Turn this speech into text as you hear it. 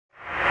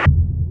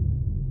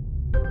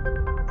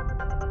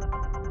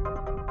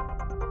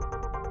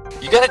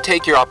got to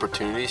take your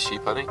opportunities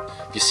sheep hunting.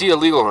 If you see a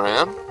legal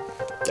ram,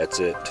 that's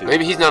it too.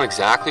 Maybe he's not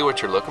exactly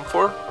what you're looking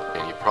for,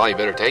 and you probably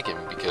better take him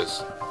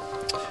because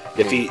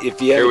if you have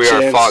here we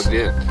are fogged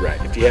in.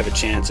 Right. If you have a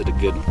chance at a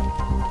good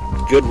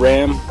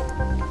ram,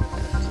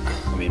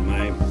 I mean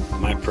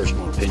my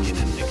personal opinion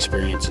and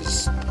experience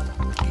is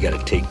you got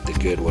to take the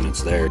good when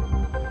it's there.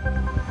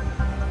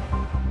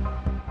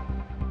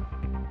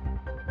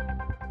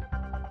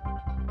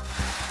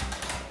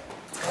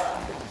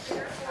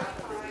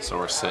 So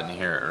we're sitting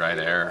here at Right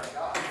Air,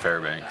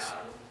 Fairbanks,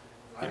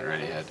 getting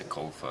ready to head to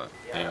Coldfoot.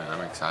 Anyway,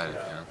 I'm excited,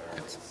 man.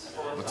 It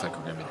looks like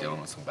we're going to be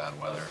dealing with some bad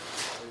weather,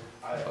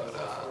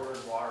 but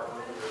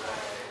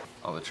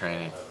all the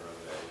training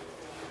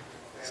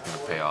is going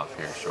to pay off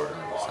here shortly.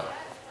 So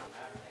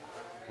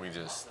we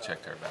just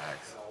checked our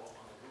bags,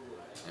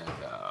 and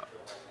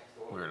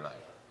we were like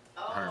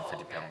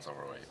 150 pounds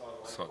overweight.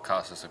 So it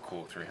cost us a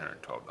cool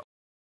 $312.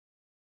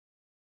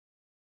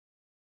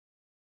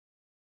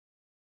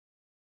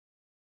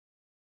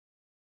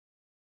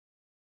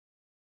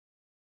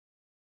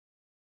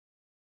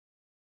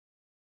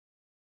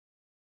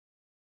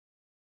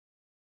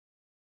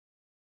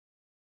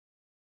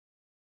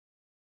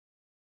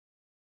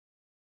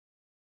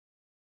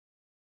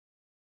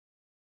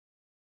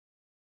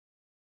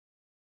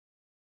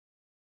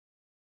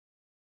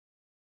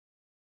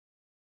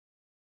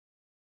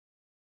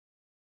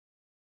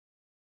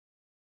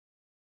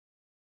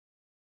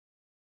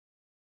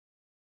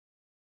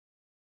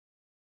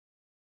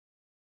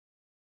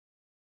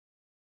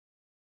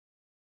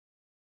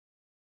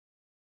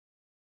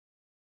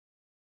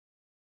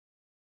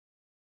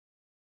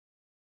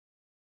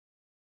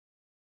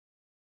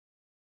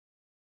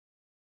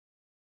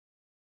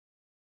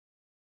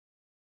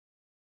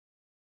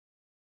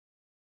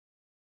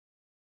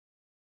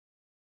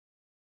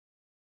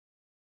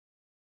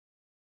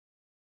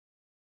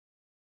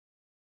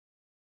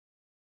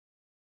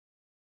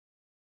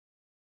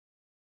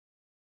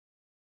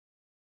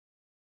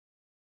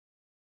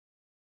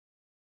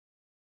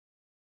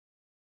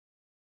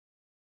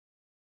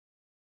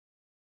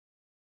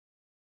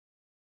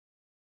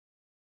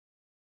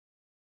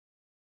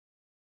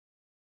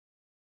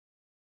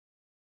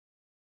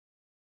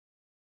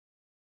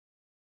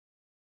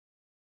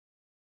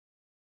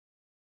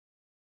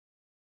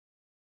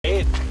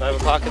 Hey, 5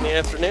 o'clock in the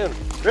afternoon.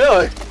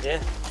 Really?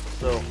 Yeah.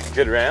 So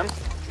Good ram?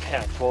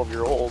 yeah,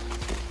 12-year-old.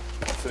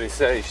 That's what he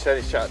said. He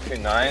said he shot 2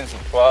 9s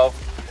and 12.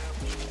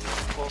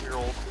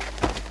 12-year-old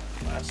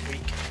last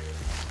week.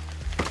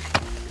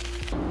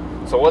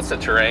 So what's the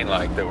terrain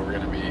like that we're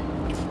going to be?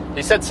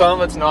 He said some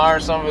of it's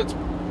gnar, some of it's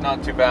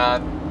not too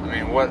bad. I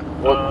mean,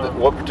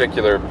 what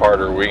particular part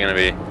are we going to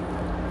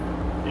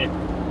be? It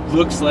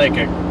looks like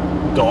a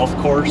golf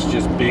course,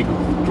 just big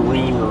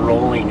green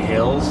rolling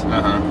hills.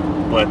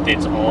 But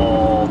it's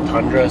all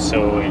tundra,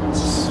 so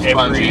it's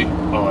Spongy.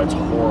 it's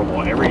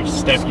horrible. Every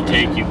step you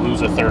take, you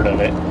lose a third of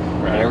it.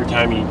 Right. And every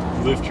time you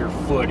lift your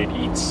foot, it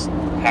eats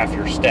half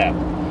your step.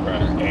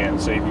 Right. And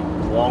so you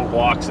long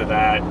walks of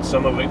that.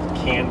 Some of it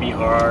can be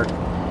hard.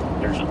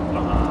 There's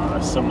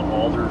some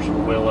alders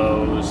and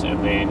willows,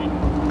 and then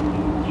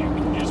you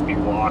can just be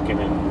walking,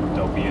 and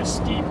there'll be a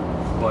steep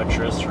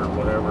buttress or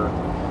whatever,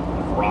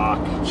 of rock,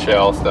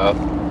 Shell stuff.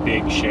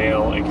 big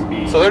shale. It can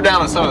be. So they're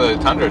down in some of the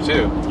tundra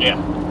too. Yeah.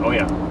 Oh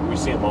yeah. We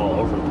see them all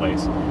over the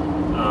place.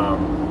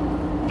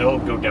 They'll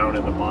go down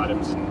in the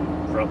bottoms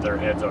and rub their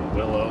heads on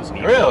willows and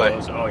eat Really?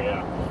 willows. Oh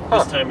yeah.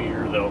 Huh. This time of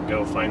year they'll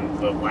go find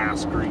the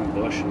last green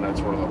bush, and that's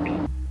where they'll be.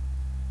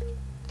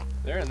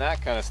 They're in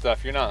that kind of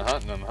stuff. You're not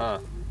hunting them, huh?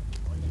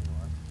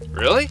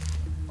 Really?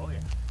 Oh yeah.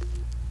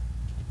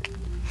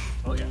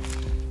 Oh yeah.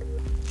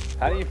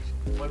 How do you?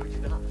 Why would you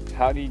not?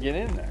 How do you get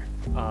in there?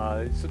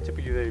 So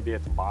typically they'd be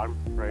at the bottom,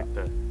 right?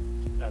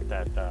 At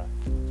that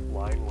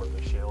line where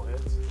the shale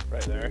hits.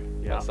 Right there.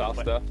 Yeah. That soft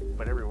stuff.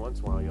 But every once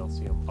in a while you'll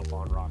see them up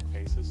on rock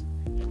faces,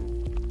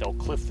 and they'll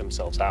cliff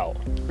themselves out.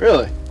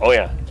 Really? Oh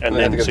yeah. And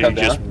They have then to so go you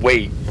come just down?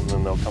 wait, and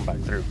then they'll come back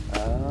through.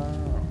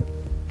 Oh.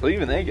 So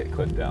even they get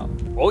clipped out.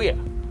 Oh yeah.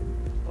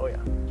 Oh yeah.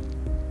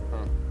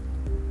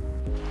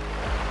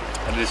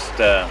 I just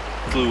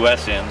flew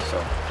Wes in,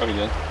 so. Oh, you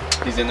did?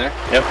 He's in there?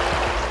 Yep.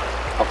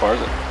 How far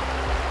is it?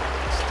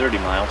 It's 30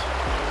 miles.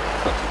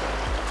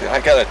 Dude, I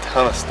got a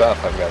ton of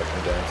stuff I've got to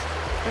condense.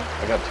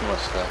 I got too much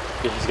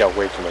stuff. Yeah, he's got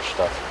way too much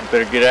stuff. You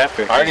better get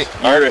after it.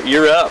 Already-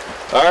 You're up.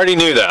 I already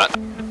knew that.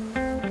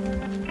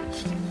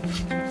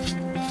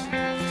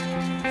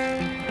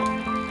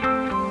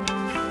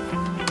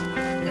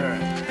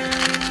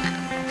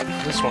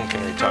 Alright. This one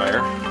can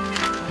retire.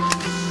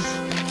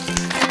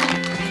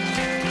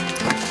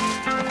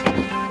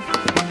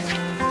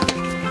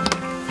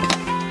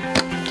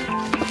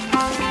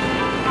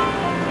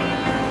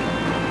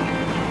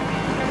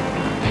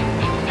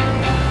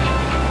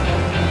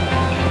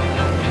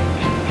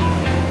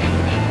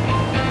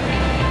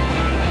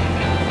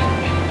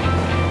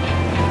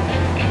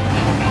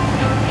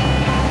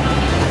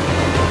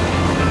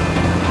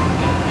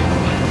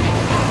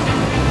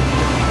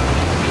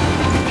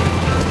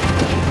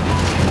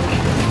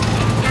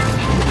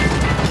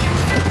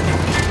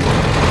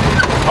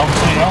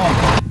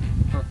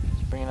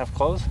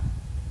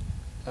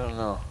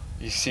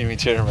 You see me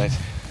chitter my...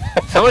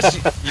 How much?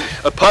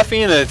 A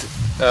puffy and a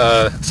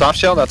soft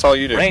shell? That's all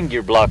you do? Rain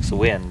gear blocks the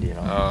wind, you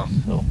know.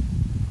 Oh.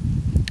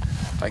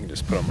 So I can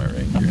just put on my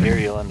rain up gear. here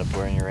you'll end up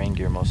wearing your rain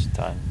gear most of the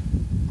time.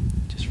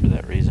 Just for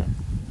that reason.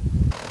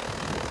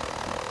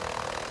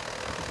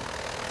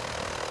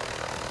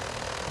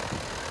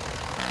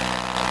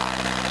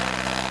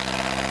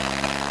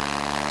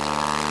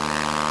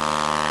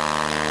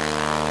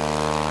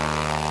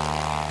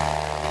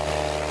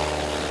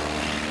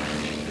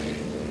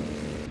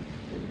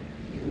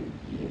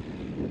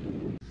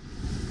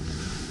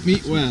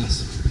 Meet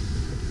Wes.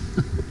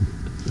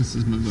 This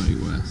is my buddy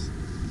Wes.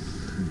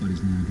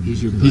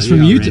 He's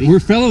from Utah. We're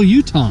fellow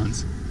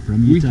Utahns.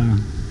 From Utah.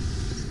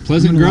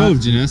 Pleasant Grove,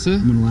 Janessa.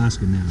 I'm in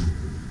Alaska now.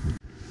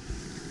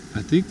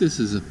 I think this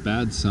is a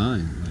bad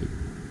sign.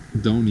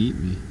 Like, don't eat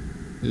me.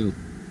 It'll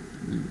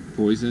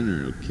poison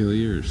or it'll kill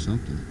you or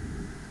something.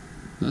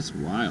 That's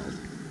wild.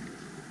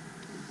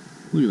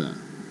 Look at that.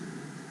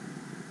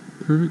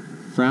 Perfect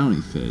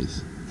frowny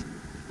face.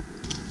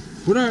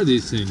 What are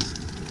these things?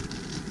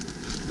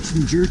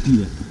 Some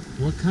jerky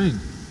What kind?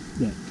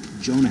 that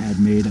Jonah had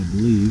made, I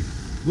believe.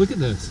 Look at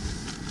this.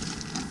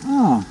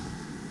 Oh,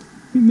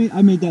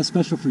 I made that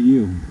special for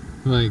you.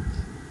 Like,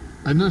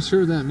 I'm not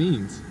sure what that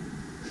means.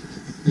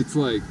 It's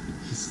like,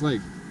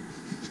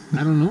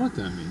 I don't know what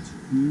that means.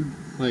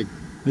 Like,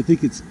 I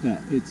think it's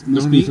must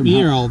don't be eat from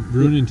me or I'll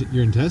ruin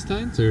your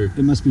intestines, or?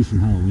 It must be from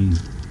Halloween.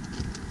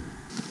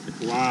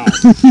 Wow.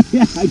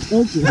 Yeah, I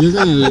told you. You're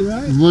gonna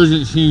Right.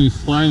 wasn't see me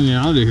flying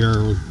out of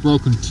here with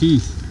broken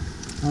teeth.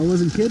 I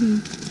wasn't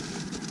kidding.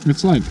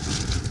 It's like,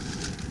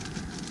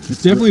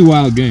 it's definitely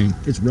wild game.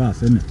 It's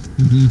rough, isn't it?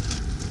 Mm-hmm.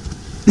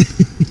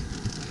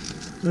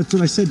 That's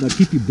what I said. They'll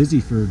keep you busy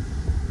for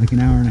like an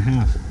hour and a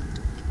half.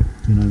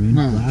 You know what I mean?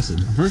 Well,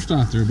 Blasted. first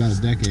off, they're about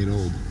a decade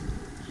old.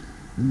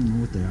 I don't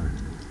know what they are.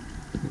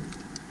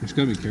 Just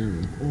gotta be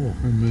careful. Oh,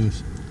 Or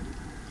moose.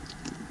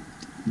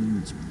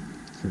 it's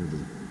terrible.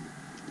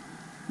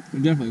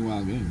 They're definitely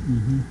wild game.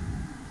 Mm-hmm.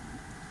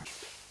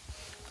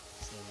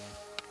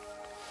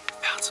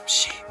 Found some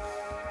sheep.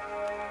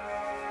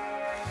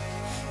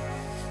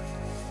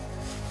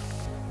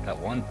 That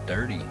one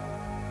dirty.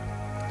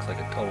 Looks like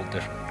a total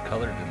different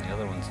color than the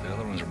other ones. The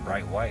other ones are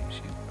bright white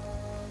sheep.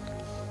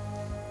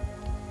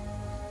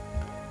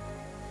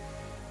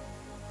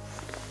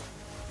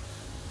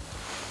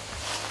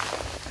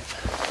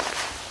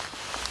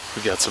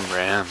 We got some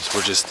rams.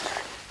 We're just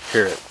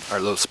here at our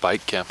little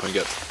spike camp. We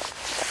got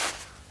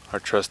our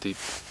trusty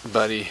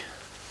buddy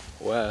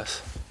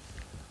Wes.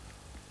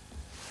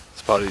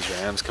 Spotted these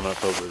rams coming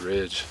up over the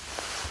ridge.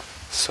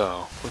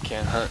 So we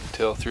can't hunt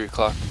until 3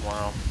 o'clock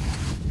tomorrow.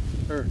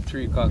 Or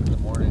 3 o'clock in the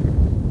morning.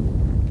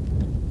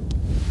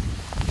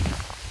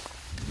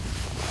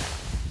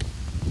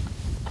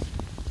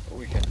 But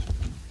we can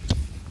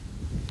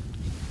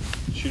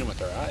shoot them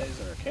with our eyes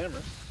and our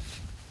cameras.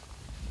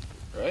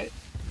 Right?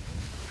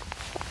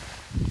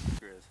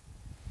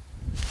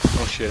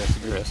 Oh shit, it's a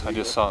grizz. I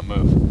just saw it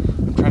move.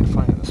 I'm trying to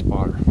find it in the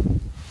spotter.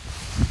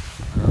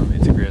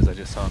 It's a grizz. I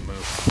just saw it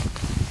move.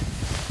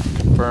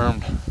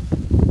 Confirmed.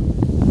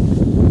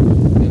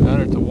 Either that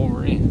or it's a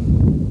wolverine.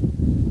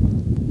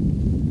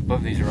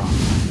 Above these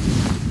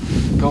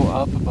rocks. Go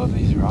up above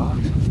these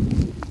rocks.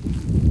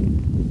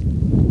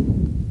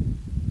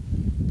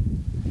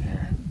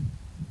 Here.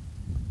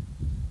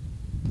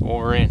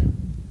 Wolverine.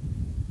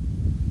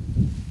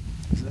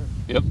 Is that?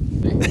 Yep.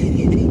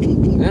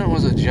 Then it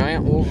was a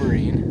giant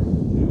wolverine.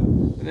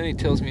 And then he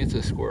tells me it's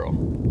a squirrel.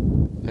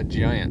 A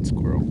giant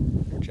squirrel.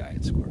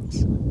 Giant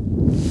squirrels.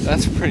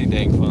 That's pretty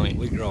dang funny.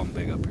 We grow them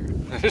big up here.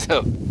 There's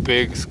a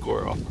big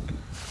squirrel.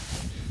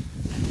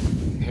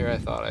 Here I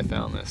thought I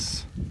found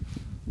this.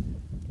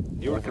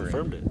 You almost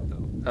confirmed it,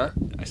 though. Huh?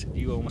 I said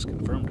you almost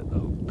confirmed it,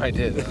 though. I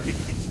did.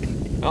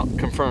 Oh,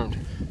 confirmed.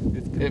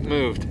 It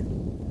moved.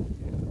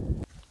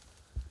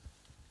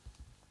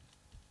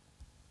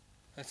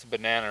 That's a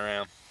banana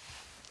ram.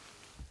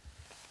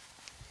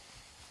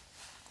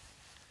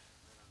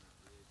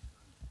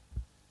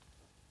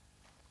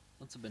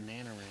 What's a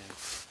banana ram?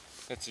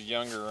 It's a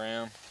younger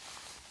ram.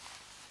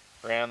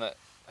 Ram that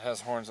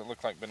has horns that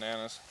look like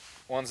bananas.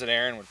 Ones that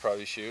Aaron would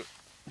probably shoot.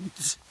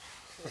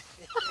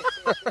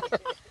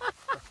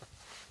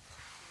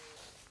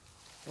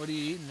 What are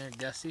you eating there,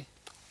 Gussie?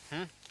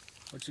 Hmm?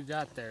 What you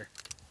got there?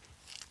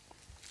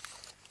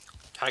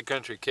 High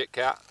Country Kit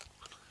Kat.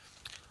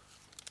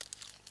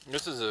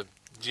 This is a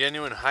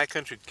genuine High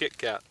Country Kit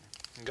Kat.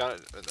 Got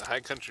it at the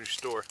High Country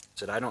store.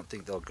 Said I don't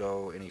think they'll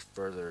go any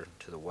further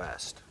to the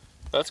west.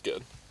 That's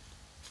good.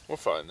 We're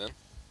fine then.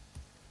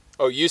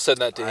 Oh, you said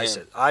that to him.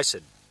 I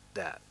said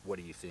that. What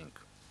do you think?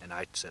 And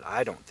I said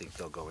I don't think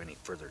they'll go any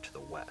further to the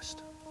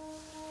west.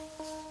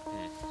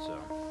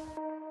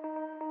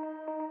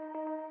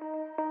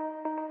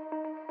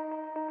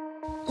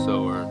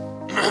 So we're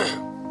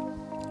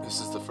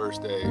this is the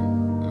first day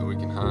that we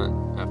can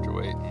hunt after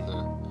waiting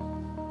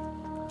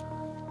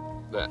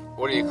that.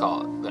 What do you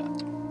call it? That.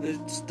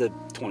 It's the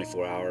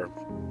 24-hour.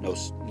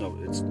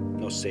 It's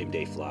no same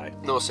day fly.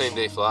 No same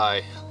day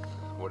fly.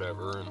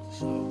 Whatever. And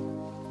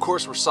So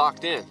course we're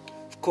socked in.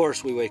 Of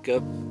course we wake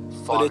up,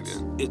 Fogged but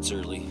in. it's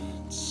early.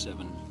 It's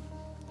 7,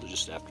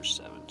 just after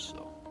 7,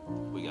 so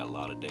we got a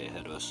lot of day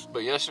ahead of us.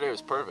 But yesterday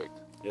was perfect.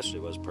 Yesterday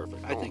was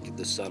perfect. I think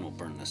the sun will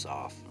burn this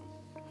off.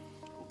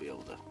 We'll be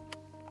able to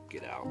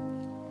get out.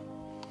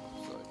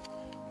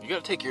 You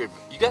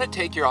gotta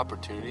take your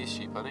opportunities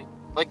sheep hunting.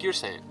 Like you're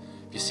saying,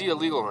 if you see a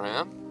legal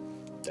ram,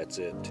 That's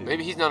it too.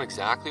 maybe he's not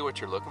exactly what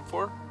you're looking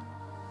for,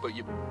 but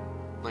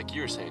like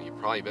you were saying, you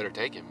probably better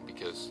take him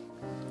because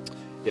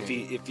if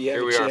you have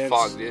here a we chance, are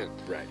fogged in.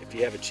 right? If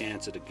you have a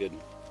chance at a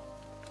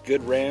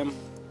good ram,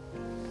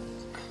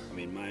 I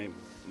mean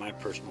my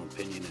personal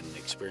opinion and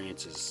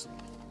experience is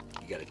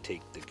you got to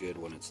take the good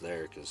when it's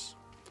there, because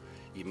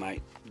you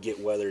might get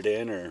weathered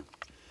in or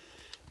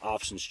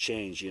options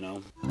change, you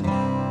know.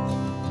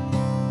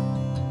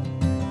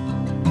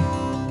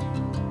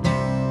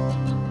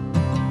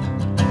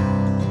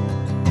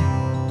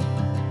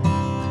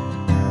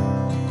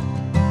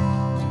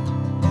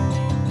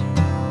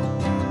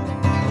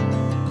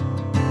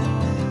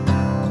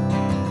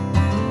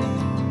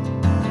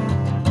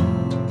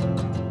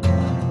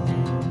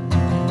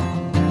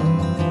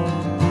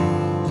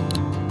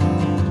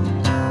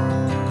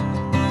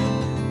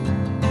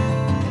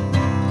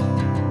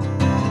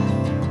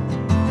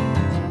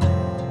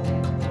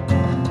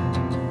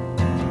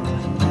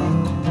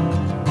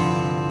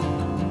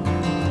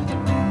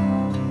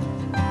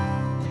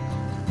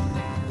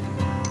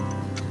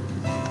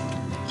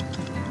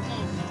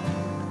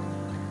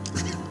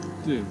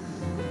 Dude,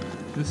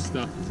 this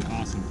stuff is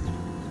awesome.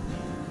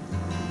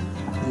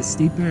 Is it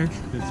steep, Eric?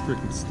 It's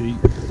freaking steep.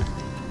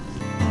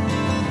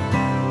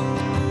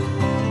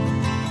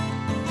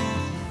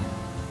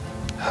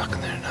 How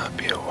can there not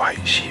be a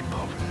white sheep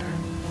over there?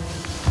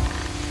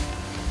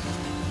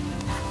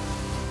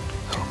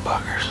 Little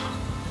buggers.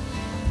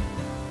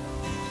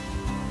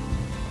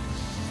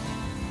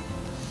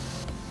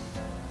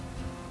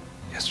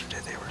 Yesterday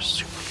they were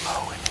super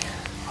low in here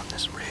on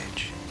this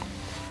ridge.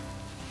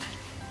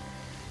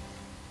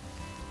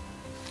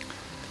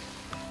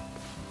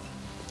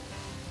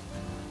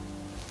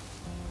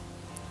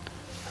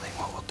 I think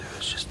what we'll do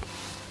is just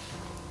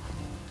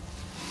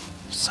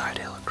side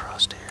hill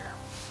across here,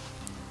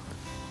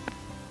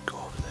 go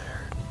over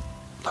there,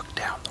 look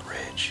down the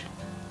ridge,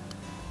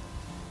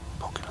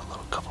 poke in a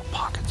little couple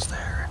pockets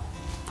there, and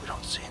if we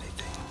don't see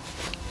anything,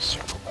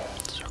 circle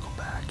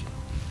back,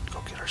 and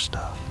go get our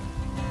stuff.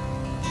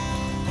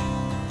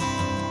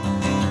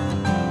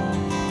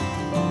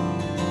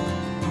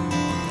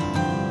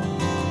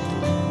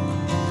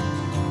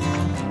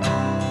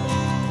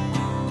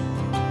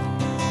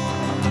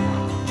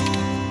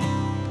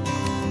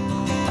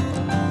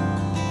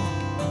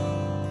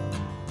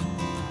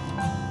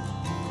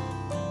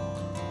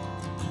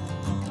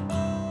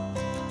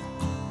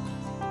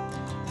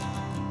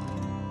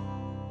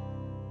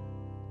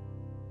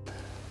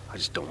 I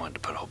just don't want to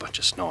put a whole bunch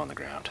of snow on the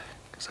ground,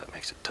 because that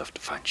makes it tough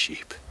to find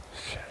sheep.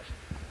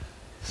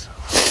 So,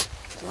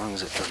 as long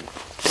as it doesn't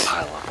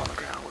pile up on the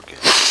ground, we're good.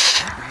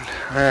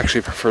 I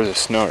actually prefer the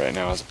snow right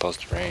now as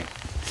opposed to rain.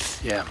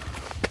 Yeah,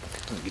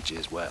 doesn't get you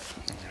as wet.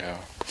 Yeah.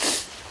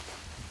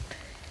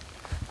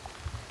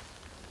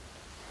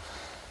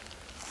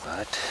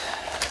 But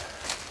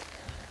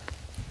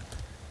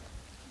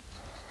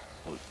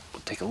we'll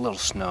take a little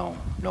snow,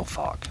 no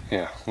fog.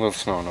 Yeah, a little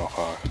snow, no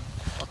fog.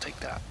 I'll take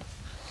that.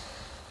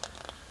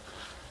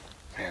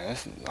 Man,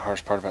 this is the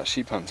hardest part about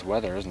sheep hunting's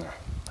weather, isn't it?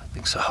 I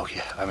think so,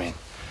 yeah. I mean,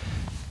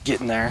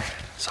 getting there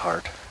is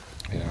hard.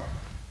 Yeah.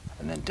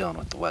 And then dealing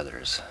with the weather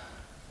is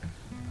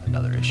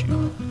another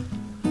issue.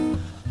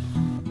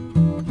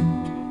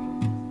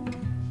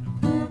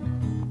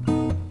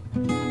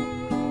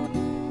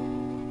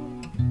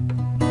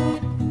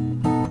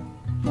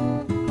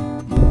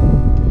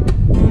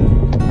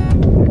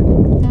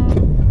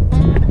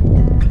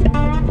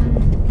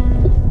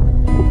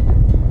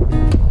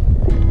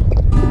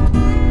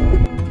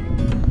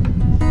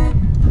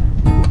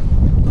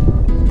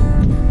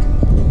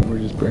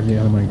 Barely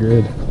out of my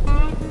grid.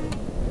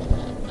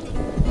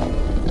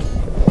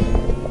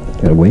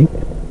 Got a week?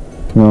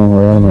 No,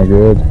 we're out of my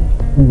grid.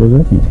 What does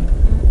that mean?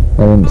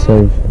 I didn't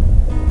save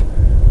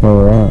where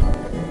we're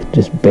at.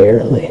 Just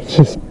barely.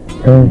 Just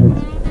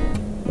perfect.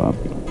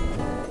 Bobby.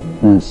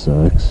 That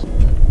sucks.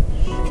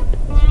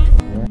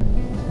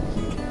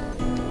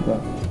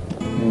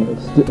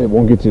 It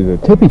won't get you to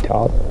the tippy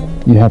top.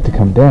 You have to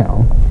come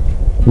down.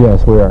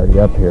 Yes, we're already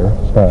up here,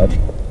 but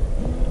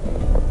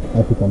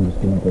I think I'm just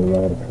going to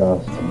go right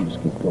across and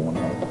just keep going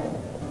up.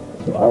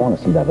 So I want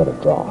to see that other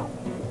draw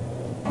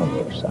on the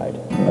other side.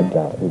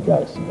 We got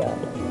to see that.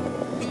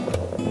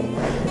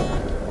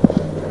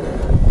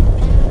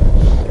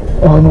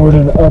 onward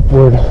and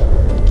upward.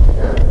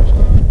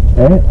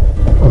 Right?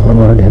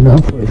 Onward and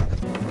upward.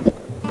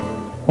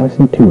 I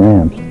see 2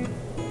 rams.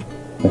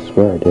 I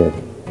swear I did.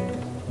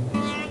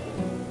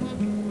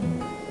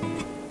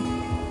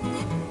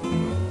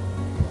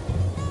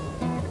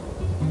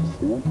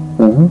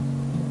 Mm-hmm.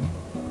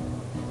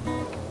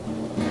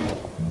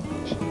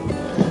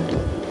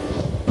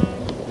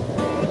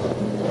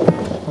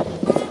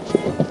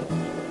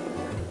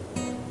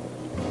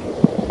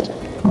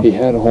 He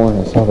had a horn,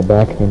 I saw the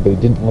back of him, but he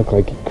didn't look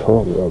like he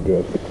curled real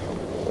good.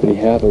 But he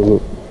had a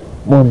little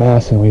more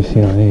mass than we've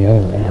seen on any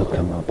other ram. He'll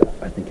come up.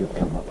 I think he'll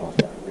come up off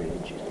that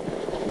ridge.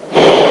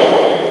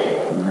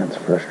 And that's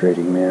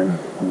frustrating, man,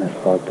 when that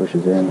fog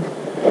pushes in.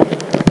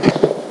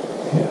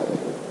 Yeah.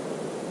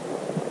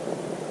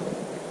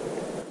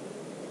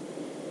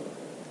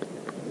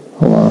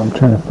 Hold on, I'm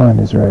trying to find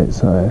his right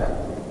side.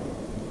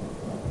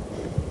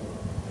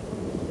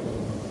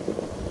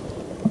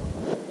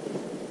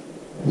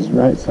 His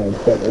right side's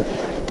better.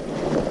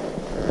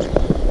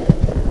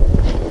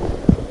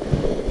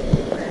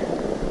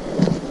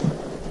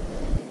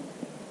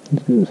 He's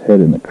got his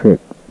head in the creek,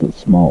 the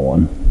small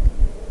one.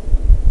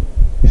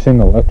 You saying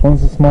the left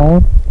one's the small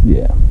one?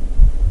 Yeah.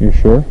 You're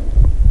sure?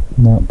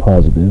 Not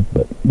positive,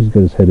 but he's got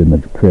his head in the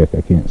creek.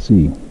 I can't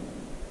see.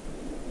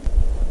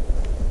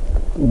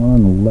 The one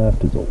on the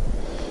left is a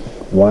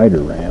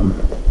wider ram,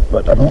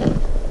 but I don't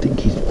think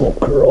he's full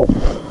curl.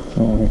 I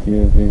don't think he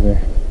is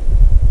either.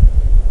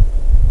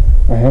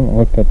 I haven't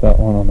looked at that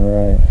one on the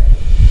right.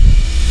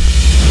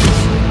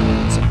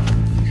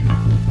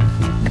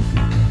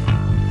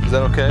 Is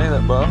that okay,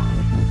 that bow?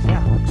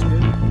 Yeah, looks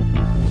good.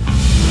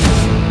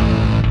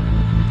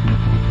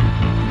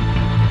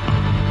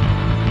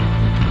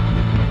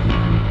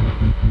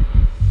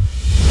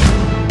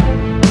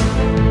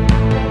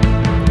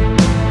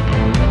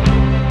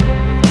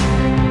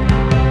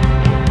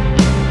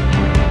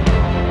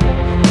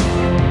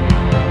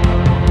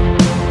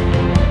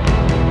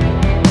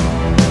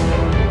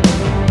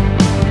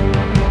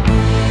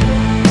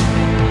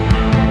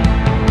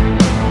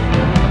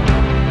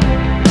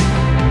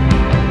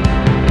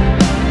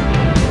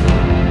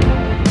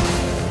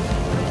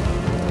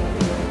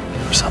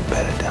 Something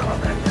bedded down on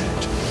that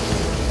ridge.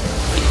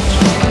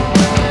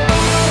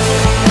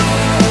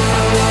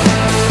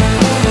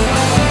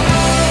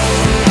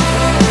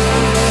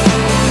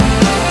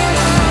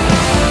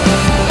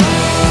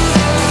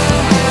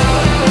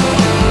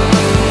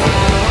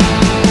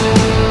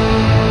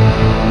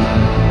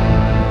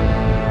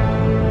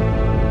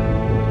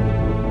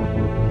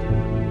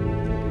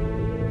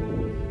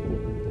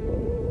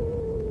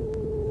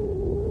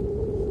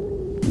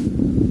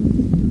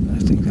 I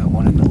think that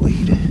one in the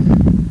lead.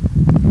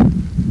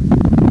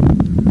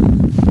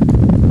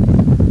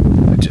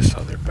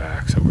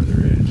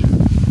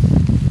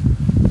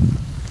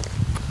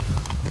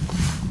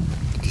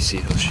 See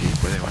those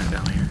sheep where they went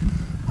down here?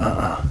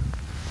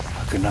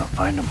 I could not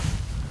find them.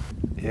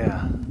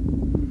 Yeah,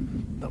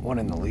 the one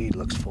in the lead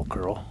looks full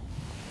curl,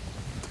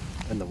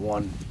 and the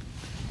one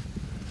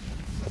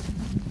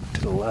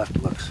to the left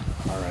looks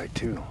all right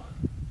too.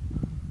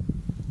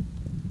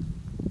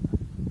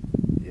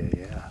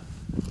 Yeah.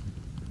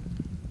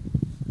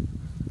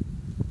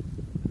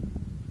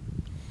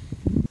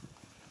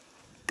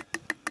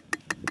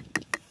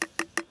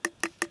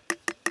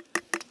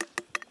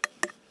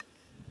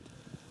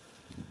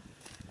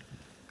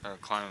 Gotta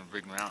climb a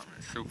big mountain.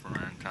 It's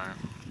Superman time.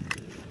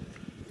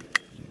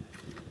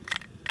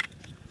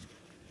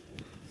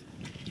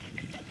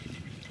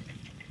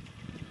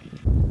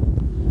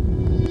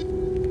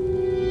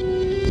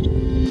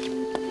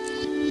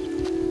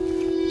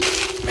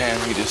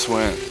 Man, we just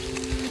went,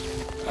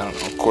 I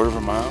don't know, a quarter of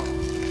a mile,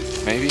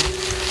 maybe?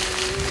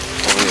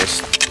 Over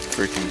this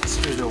freaking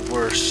Through the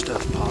worst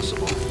stuff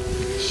possible.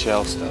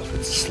 shell stuff.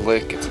 It's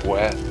slick, it's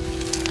wet.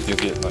 You'll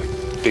get like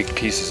big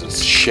pieces of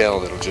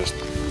shell that'll just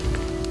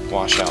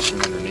wash out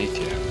from underneath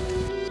you.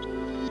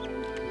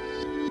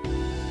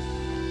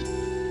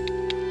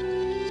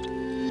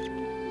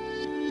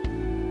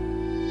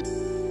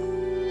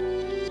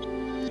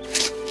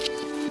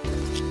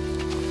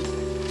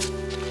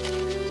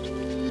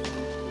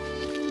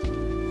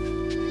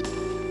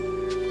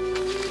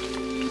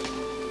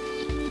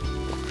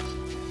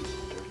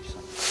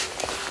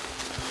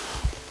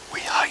 We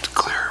hiked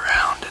clear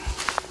around and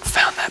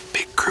found that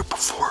big group of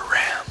 4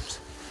 rams.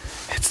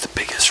 It's the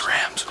biggest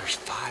rams. There's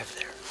 5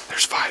 there.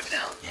 There's 5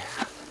 now.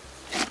 Yeah.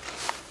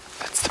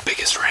 That's the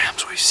biggest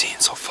rams we've seen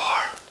so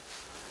far.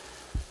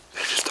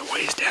 They're just a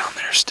ways down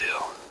there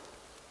still.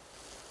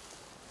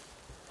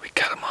 We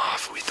cut them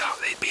off. We thought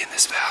they'd be in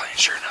this valley, and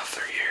sure enough,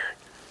 they're here.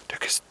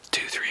 Took us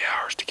 2-3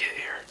 hours to get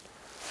here.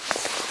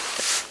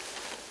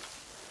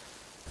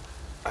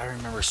 I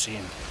remember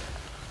seeing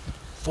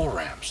 4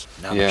 rams.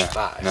 Now there's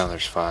 5. Now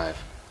there's 5.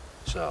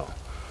 So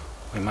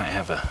we might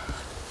have a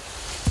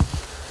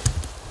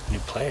new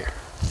player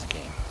in the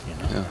game, you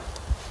know? Yeah.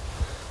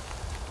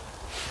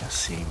 Let's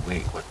see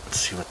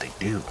what they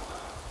do.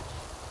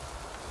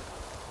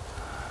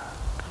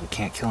 We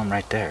can't kill them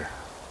right there.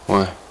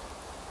 Why?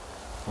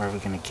 Where are we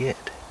gonna get?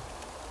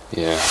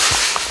 Yeah.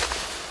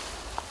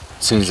 As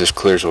soon as this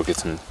clears, we'll get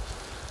some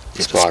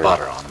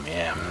spotter on them,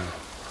 yeah.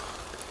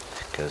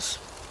 Because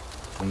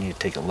we need to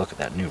take a look at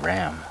that new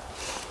ram.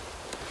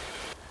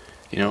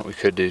 You know what we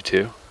could do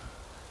too?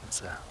 What's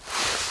that?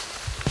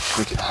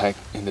 We could hike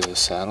into the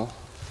saddle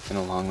and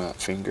along that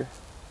finger.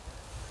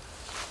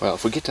 Well,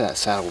 if we get to that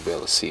saddle, we'll be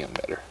able to see them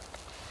better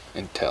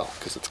and tell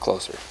because it's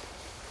closer.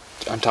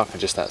 I'm talking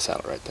just that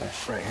saddle right there.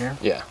 Right here?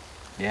 Yeah.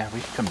 Yeah, we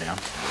can come down.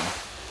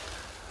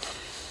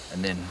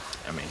 And then,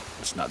 I mean,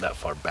 it's not that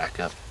far back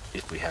up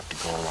if we have to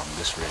go along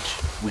this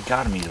ridge. We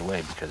got them either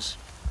way because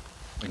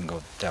we can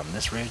go down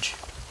this ridge.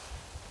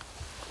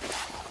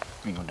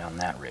 We can go down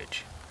that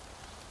ridge.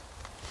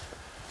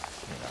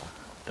 You know,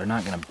 they're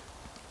not gonna.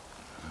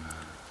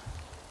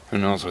 Who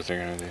knows what they're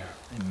gonna do?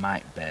 They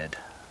might bed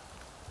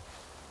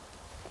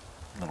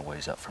a little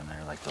ways up from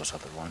there, like those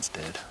other ones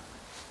did.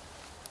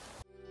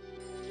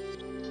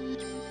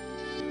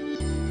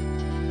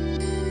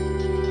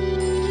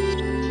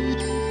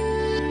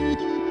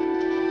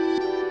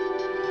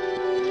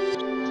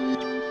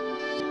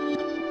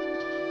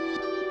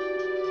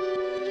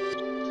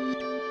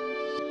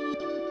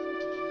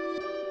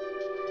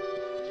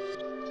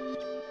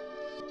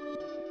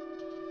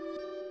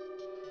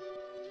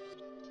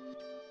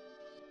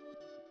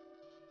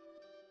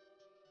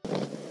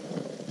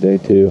 Day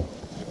 2.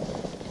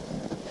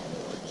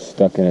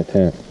 Stuck in a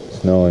tent,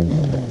 snowing,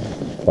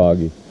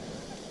 foggy.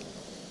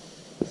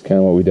 It's kind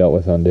of what we dealt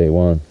with on day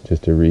 1,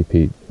 just a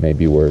repeat,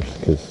 maybe worse,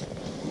 because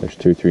there's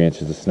 2-3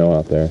 inches of snow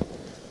out there.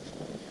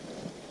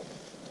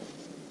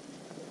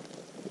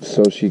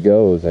 So she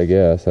goes, I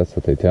guess. That's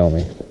what they tell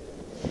me.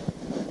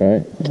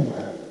 Right?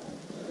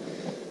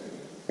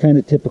 Kind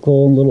of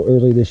typical, a little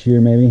early this year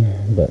maybe,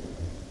 but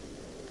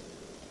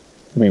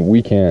I mean,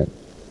 we can't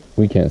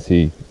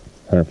see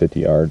 150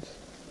 yards,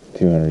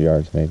 200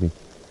 yards maybe.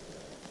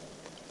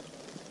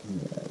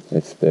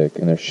 It's thick,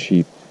 and there's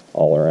sheep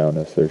all around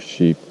us. There's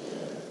sheep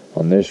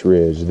on this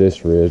ridge,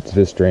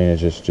 this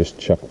drainage is just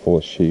chock full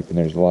of sheep, and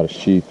there's a lot of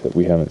sheep that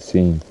we haven't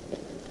seen.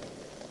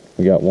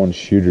 We got one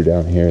shooter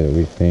down here that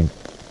we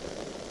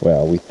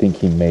think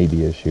he may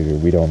be a shooter.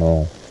 We don't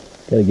know.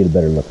 gotta get a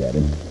better look at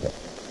him.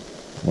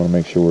 Want to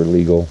make sure we're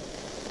legal.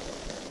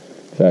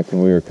 In fact,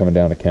 when we were coming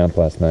down to camp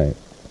last night,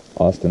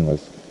 Austin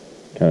was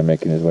kind of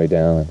making his way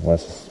down, and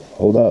Wes says,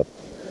 hold up.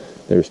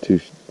 There's 2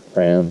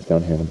 rams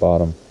down here in the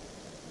bottom,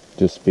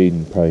 just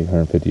feeding probably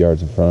 150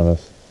 yards in front of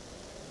us.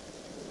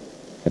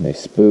 And they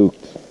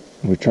spooked.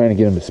 We were trying to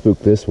get them to spook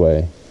this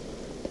way,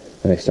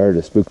 and they started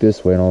to spook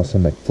this way, and all of a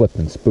sudden they flipped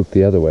and spooked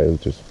the other way,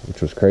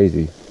 which was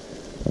crazy.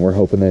 And we're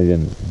hoping they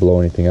didn't blow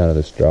anything out of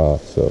this draw.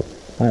 So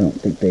I don't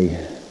think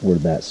they were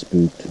that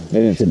spooked. They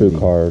didn't spook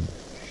hard.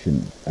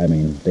 I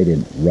mean, they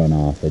didn't run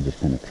off. They just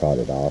kind of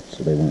trotted off,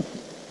 so they weren't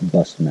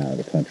busting out of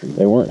the country.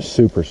 They weren't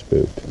super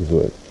spooked, is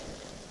what,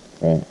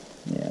 right?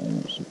 Yeah, they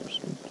weren't super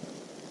spooked.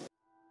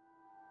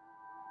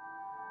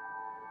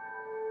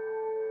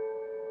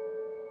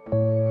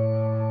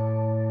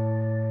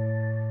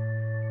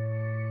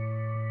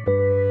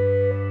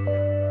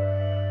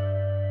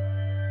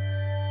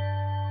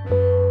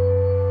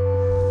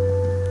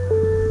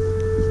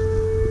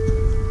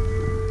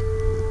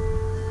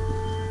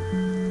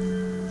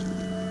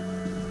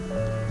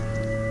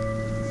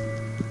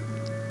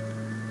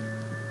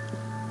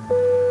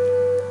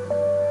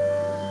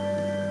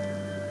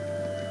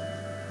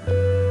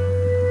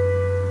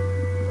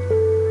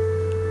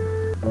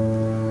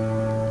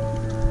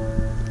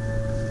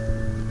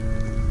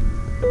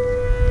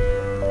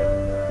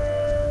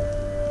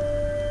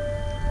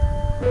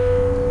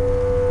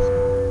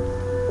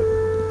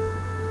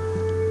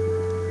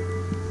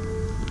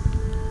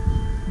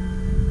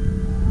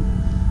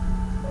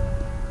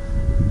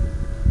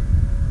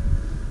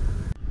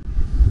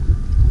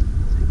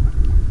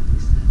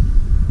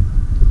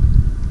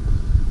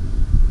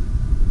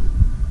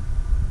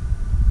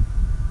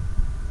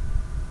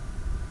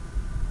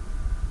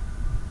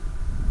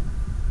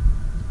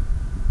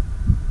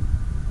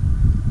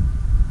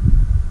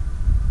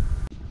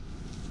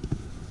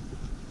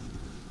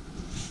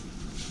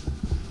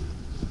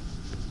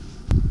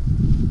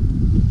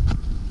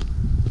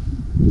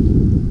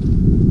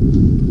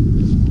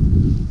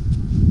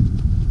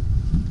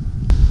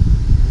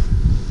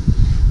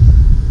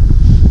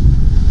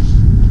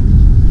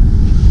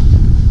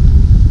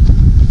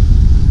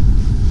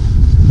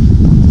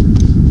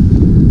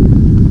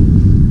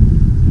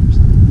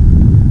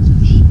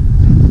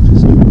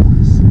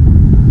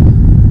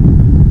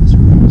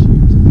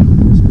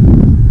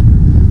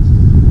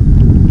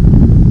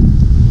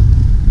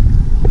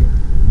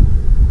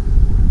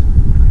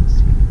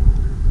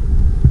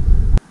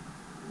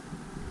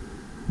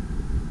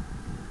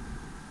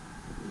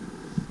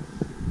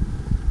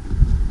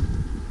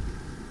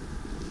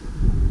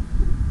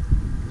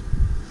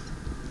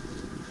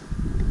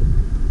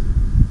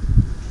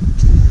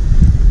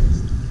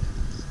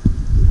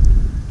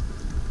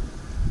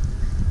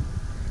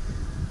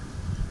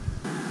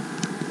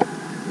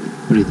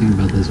 What do you think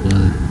about this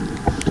weather?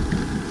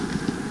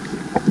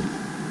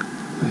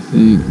 I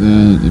think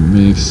that it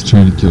makes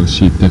trying to kill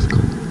sheep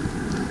difficult.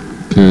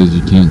 Because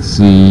you can't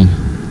see,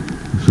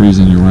 you're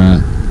freezing, you're wet,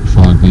 you're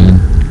fogged in.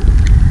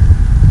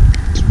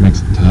 It just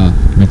makes it tough.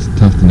 It makes it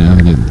tough to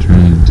navigate the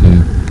terrain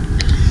too.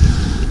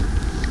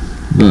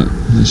 But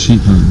the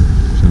sheep hunting,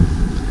 so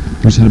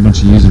we just had a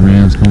bunch of using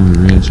rams come over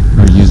the ridge,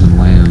 or using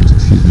lambs,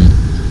 excuse me.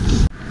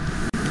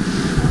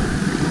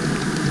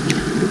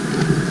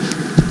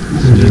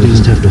 I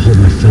just have to hold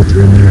my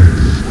filter in there,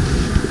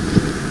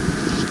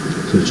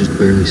 so it's just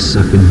barely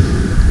sucking.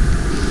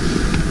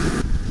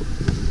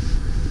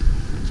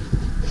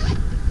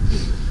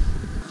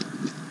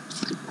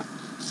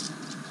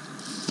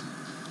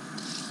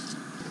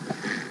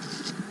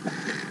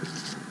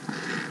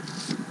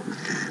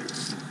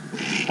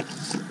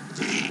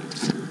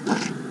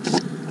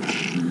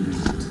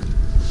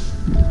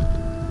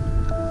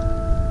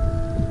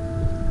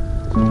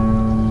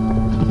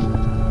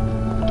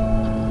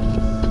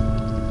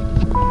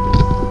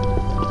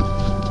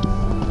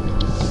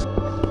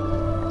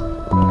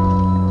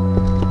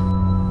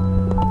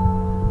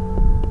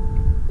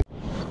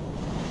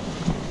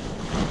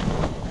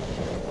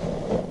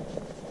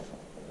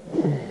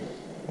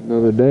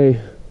 other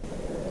day.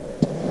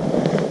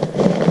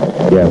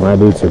 Yeah, my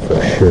boots are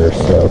for sure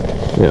soaked.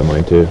 Yeah,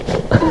 mine too.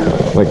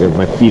 Like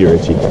my feet are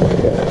itchy.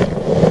 Yeah.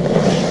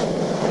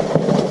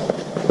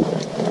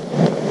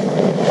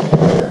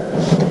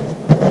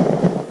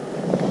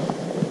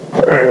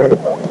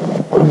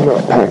 I'm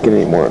not packing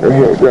anymore under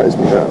here. It drives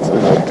me nuts. I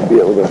like to be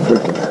able to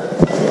freaking.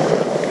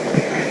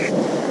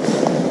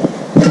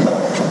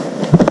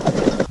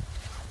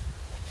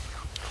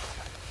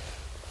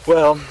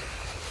 Well,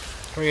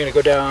 we're gonna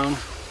go down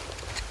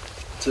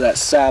to that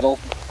saddle,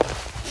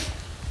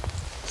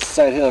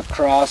 side hill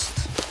across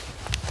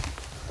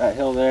that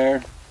hill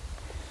there.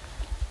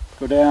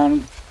 Go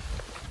down,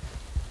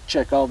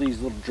 check all these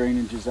little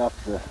drainages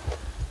off the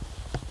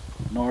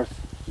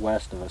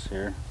northwest of us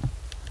here.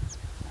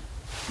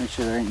 Make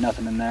sure there ain't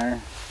nothing in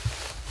there.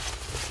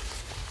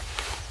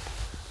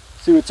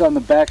 See what's on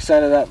the back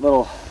side of that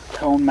little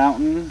cone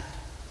mountain.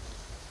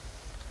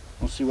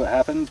 We'll see what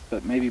happens,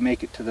 but maybe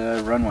make it to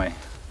the runway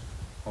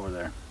over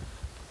there.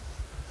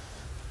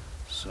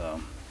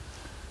 So,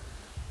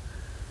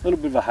 a little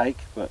bit of a hike,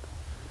 but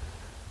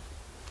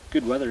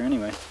good weather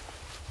anyway.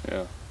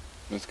 Yeah,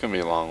 it's gonna be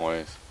a long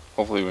ways.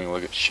 Hopefully we can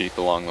look at sheep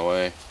along the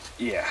way.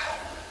 Yeah.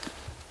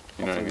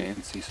 You know what I Hopefully mean? We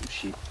can see some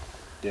sheep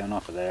down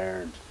off of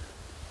there and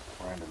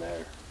or into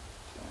there.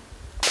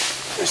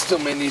 We still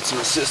may need some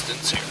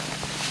assistance here.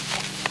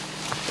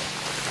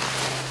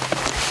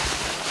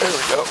 There we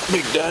go,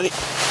 Big Daddy.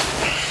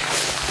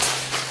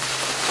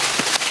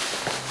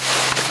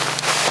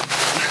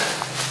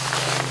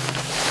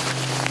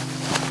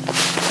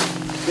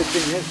 Good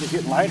thing is they're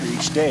getting lighter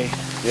each day.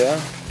 Yeah,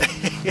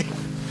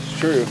 it's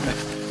true.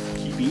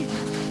 Keep eating.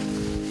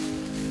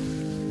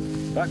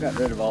 About got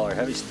rid of all our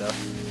heavy stuff,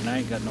 and I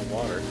ain't got no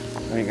water.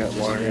 I ain't got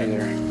Just water yet.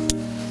 either.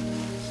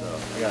 So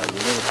I got a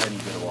little tiny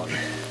bit of water.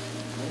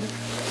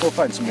 We'll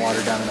find some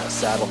water down in that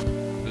saddle.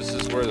 This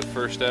is where the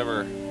first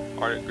ever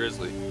Arctic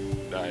grizzly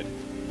died.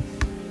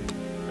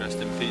 Rest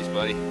in peace,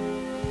 buddy.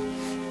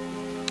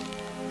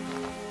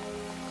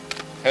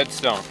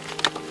 Headstone.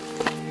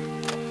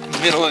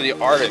 Middle of the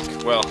Arctic.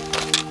 Well,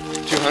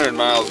 200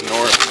 miles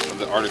north of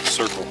the Arctic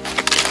Circle.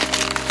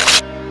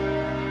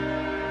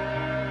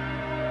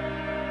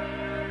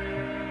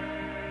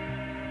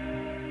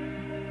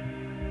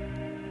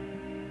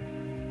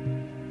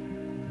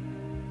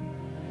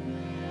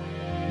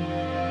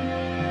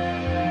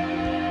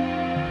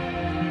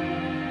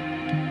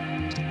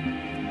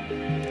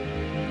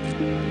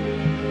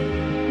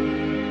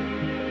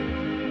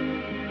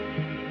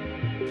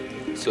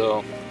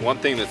 So one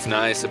thing that's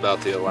nice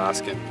about the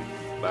Alaskan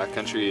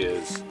backcountry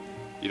is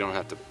you don't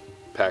have to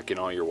pack in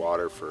all your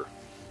water for,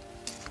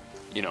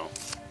 you know,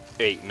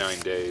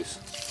 8-9 days.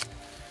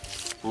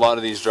 A lot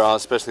of these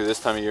draws, especially this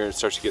time of year, it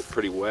starts to get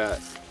pretty wet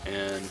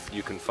and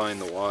you can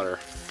find the water.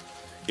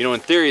 You know, in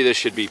theory this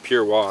should be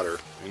pure water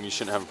and you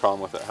shouldn't have a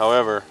problem with it.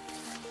 However,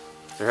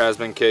 there has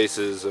been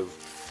cases of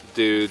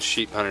dudes,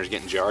 sheep hunters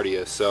getting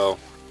giardia, so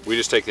we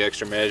just take the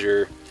extra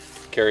measure,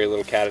 carry a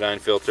little catadine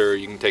filter,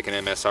 you can take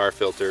an MSR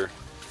filter,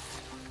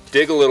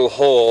 dig a little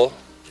hole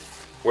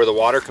where the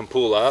water can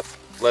pool up,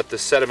 let the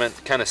sediment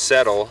kind of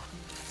settle,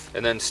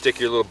 and then stick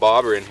your little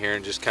bobber in here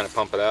and just kind of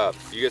pump it up.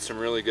 You get some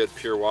really good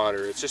pure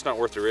water. It's just not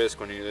worth the risk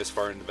when you're this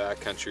far into the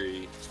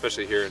backcountry,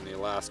 especially here in the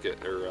Alaska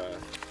or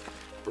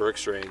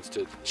Berks Range,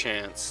 to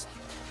chance,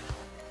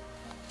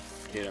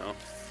 you know,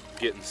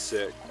 getting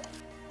sick.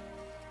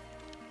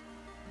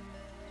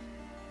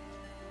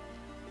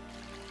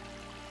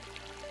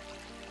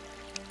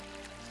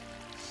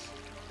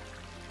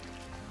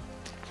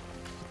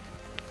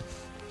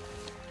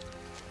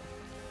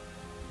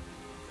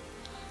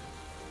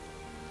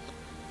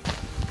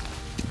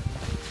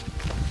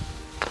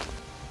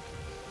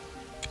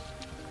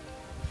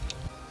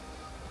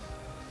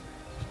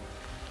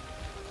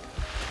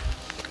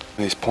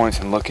 These points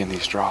and look in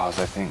these draws,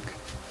 I think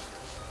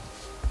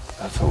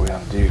that's what we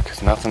ought to do,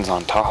 because nothing's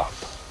on top.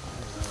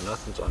 No,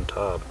 nothing's on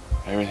top.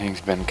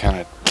 Everything's been kind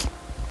of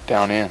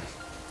down in.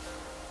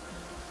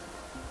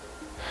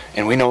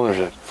 And we know there's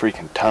a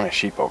freaking ton of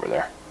sheep over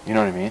there. You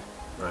know what I mean?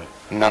 Right.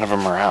 None of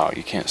them are out.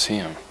 You can't see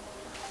them.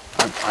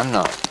 I'm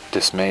not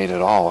dismayed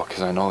at all,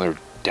 because I know they're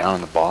down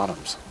in the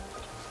bottoms.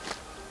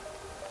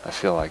 I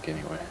feel like,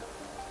 anyway.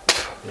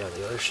 Yeah,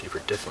 the other sheep are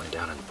definitely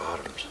down in the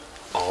bottoms.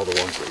 All the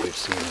ones that we've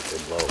seen have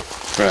been low.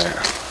 Right.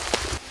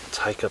 Let's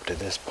hike up to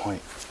this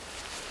point.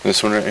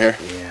 This one right here?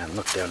 Yeah, and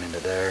look down into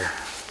there.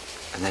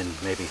 And then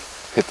maybe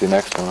Hit the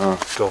next one, huh?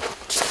 go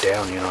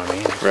down, you know what I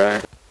mean?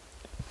 Right.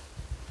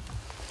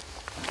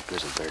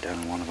 Grizzly bear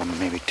down in one of them,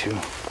 maybe two.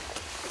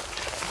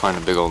 Find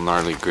a big old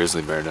gnarly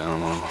grizzly bear down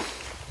in one of them.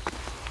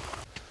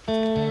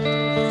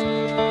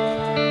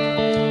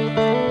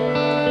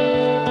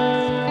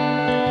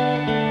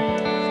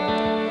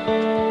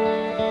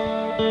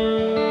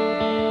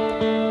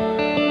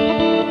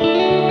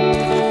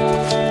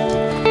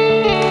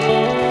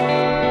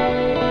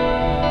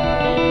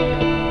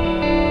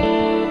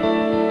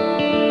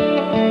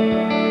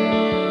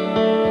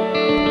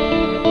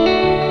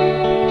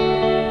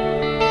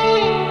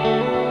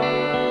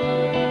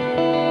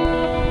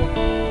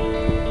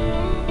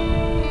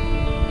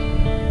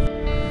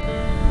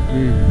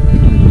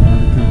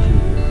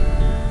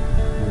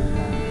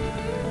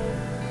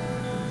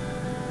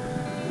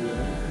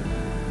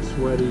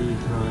 sweaty,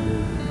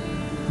 tired,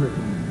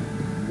 freaking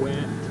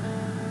wet.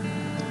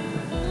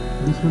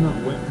 At least we're not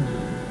wet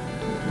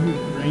from the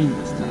rain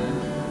this time.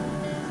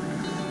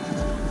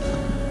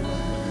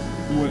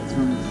 Wet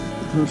from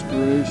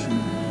perspiration.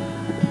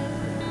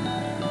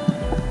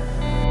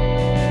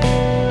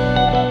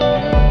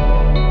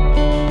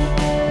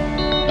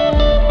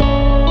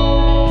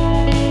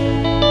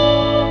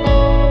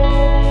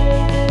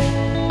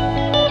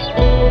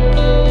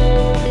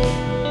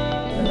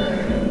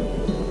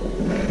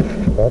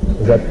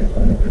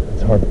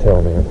 It's hard to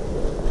tell, man.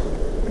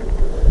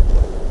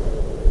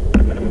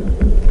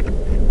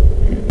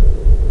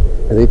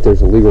 I think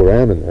there's a legal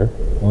ram in there.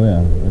 Oh yeah,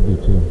 I do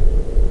too.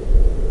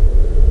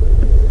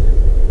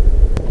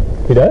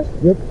 He does?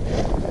 Yep.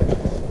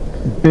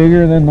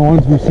 Bigger than the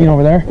ones we've seen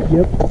over there?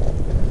 Yep.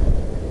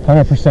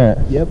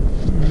 100%. Yep.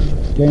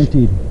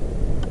 Guaranteed.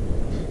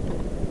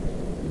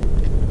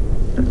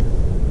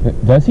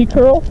 Does he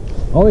curl?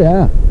 Oh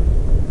yeah.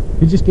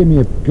 He just gave me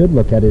a good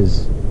look at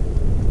his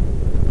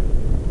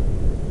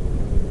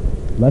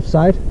left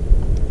side.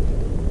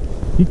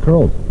 He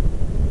curled.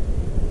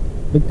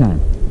 Big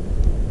time.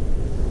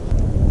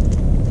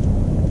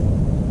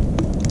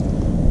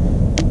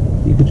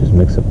 You could just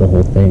mix up the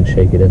whole thing,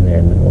 shake it in there,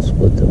 and then we'll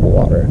split the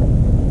water.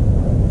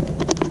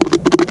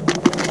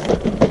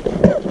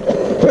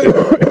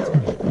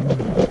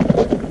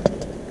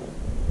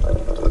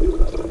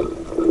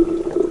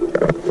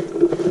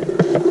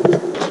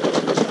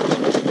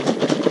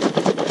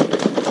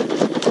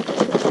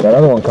 That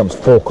other one comes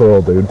full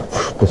curl, dude.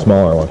 The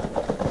smaller one.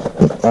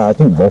 I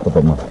think both of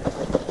them are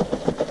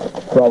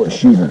probably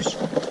shooters.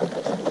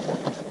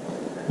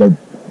 They're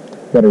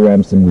better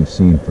rams than we've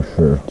seen for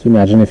sure. Can you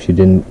imagine if you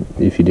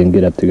didn't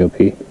get up to go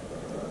pee?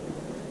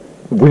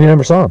 We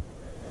never saw him.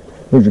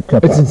 Here's your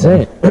cup. It's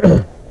insane.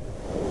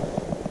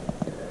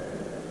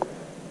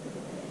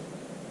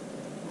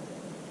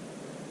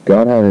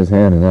 God had his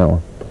hand in that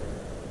one.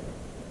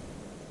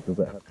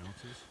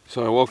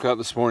 So I woke up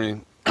this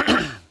morning,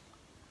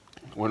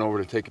 went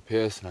over to take a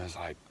piss, and I was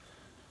like,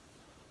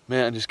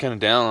 man, just kind of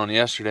down on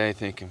yesterday,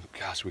 thinking,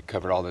 gosh, we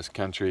covered all this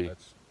country.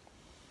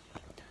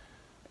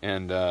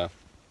 And all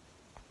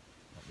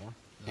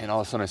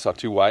of a sudden I saw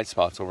 2 white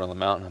spots over on the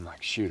mountain. I'm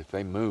like, shoot, if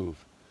they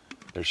move,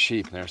 they're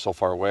sheep, and they're so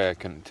far away I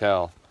couldn't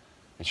tell.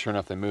 And sure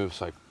enough, they moved.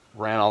 So I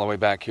ran all the way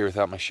back here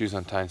without my shoes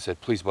untied and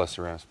said, please bless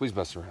the rams, please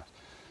bless the rams.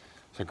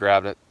 So I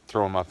grabbed it,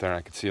 throw them up there, and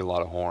I could see a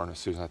lot of horn as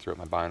soon as I threw up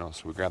my binos.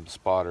 So we grabbed the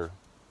spotter,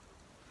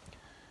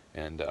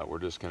 and we're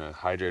just gonna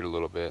hydrate a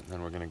little bit, and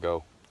then we're gonna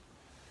go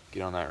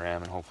get on that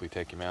ram and hopefully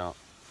take him out.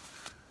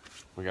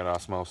 We got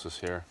osmosis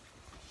here,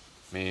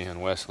 me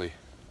and Wesley,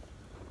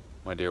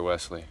 my dear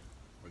Wesley.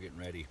 We're getting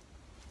ready.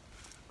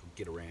 Go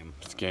get a ram.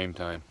 It's game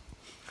time.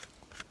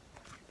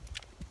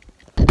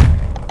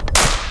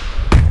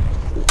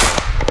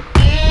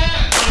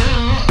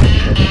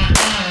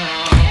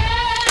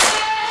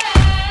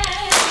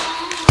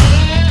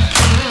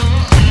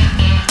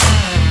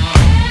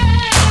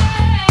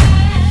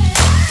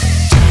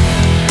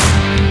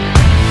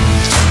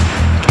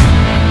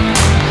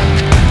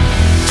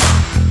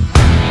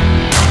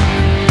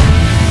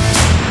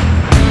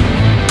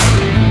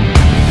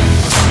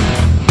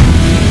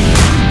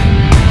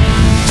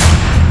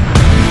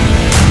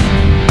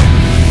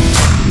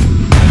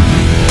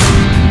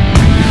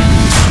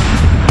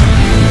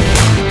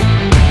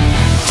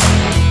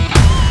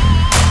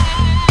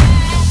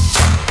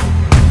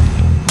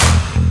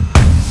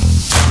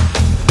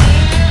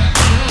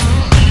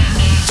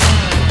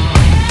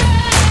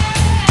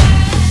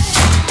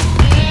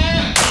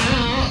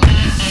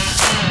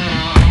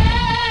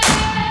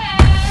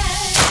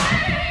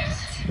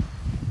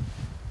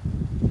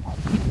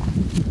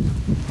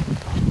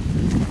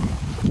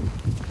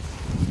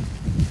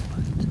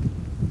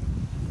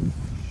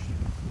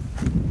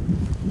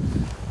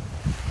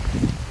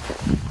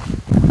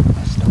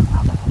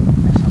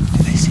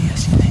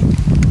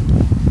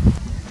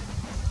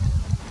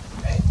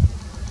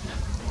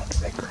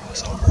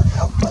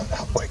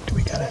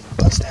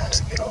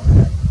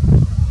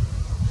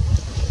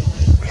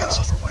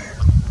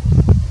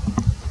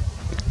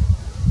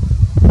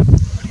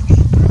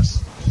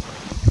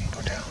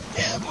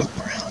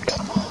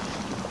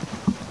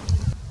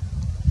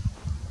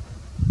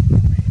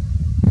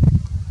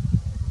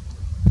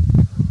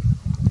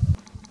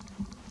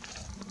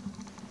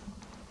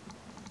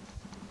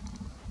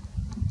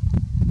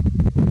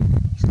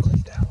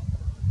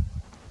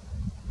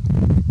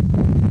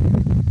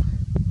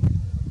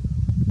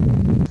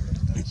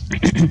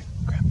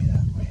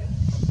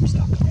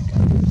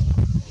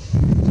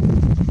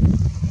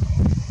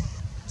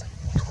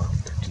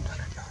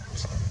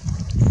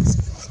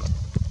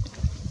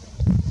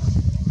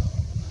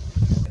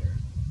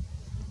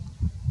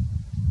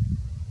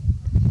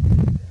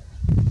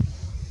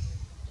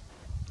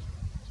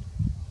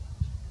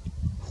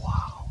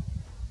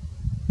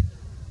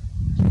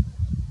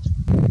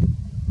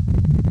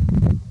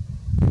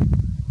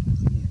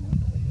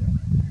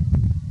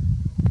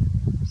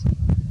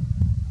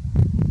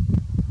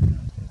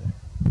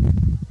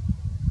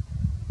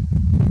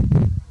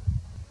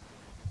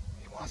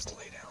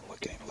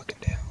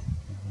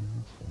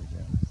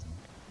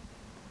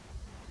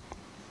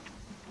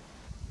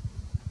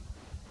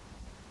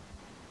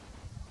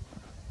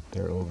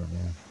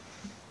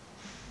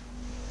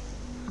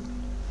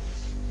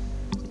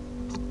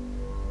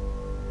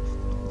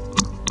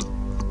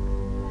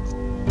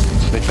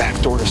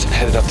 backdoored us and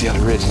headed up the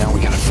other ridge. Now we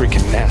got a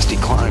freaking nasty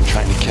climb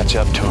trying to catch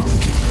up to him.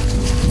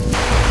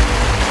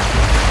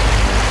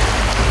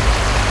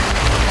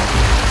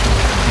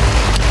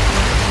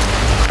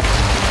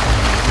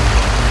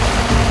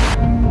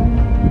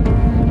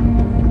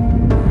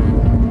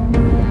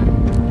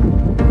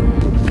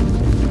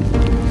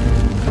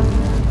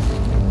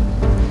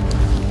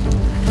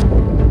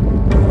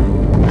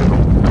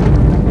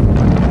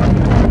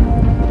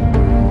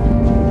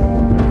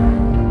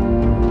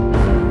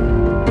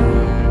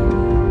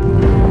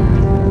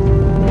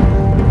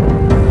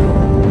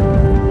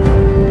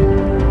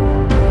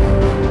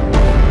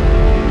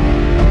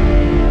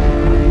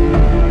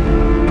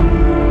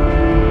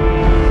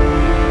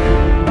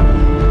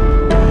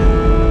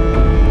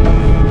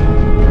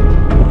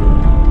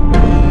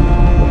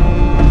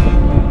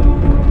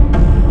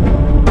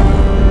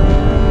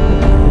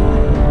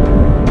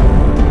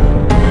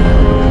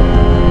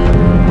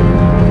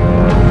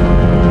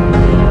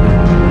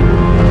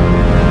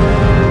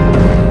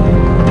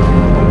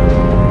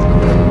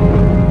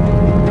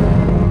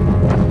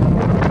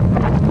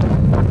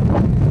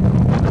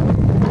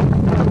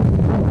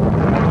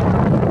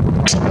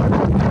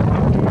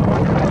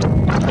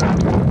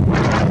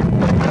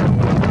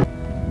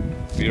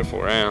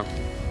 Beautiful ram.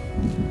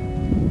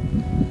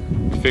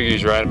 I figure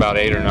he's right about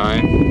 8 or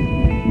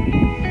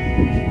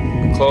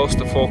 9. Close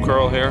to full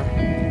curl here.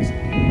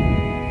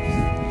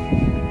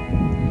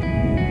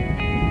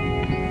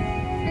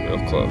 Real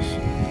close.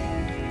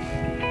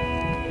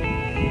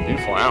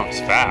 Beautiful ounce,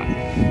 fat.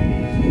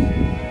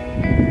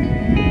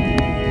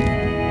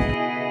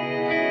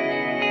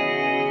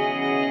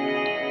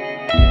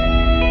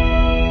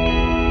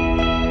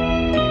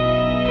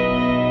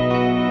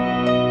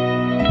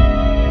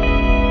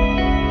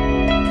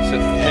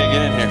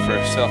 Get in here for a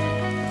selfie.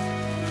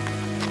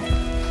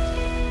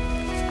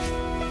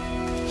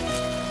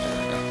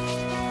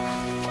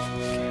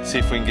 See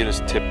if we can get his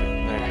tip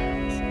in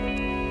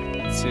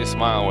there. Let's see a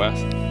smile, Wes.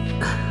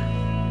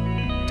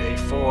 Day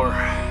 4.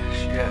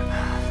 Shit.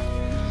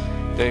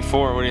 Day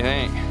 4, what do you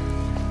think?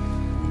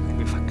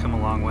 We've come a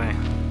long way.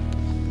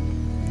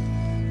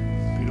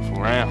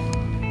 Beautiful ram.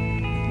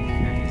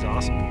 Yeah, he's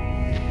awesome.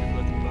 Good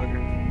looking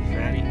bugger.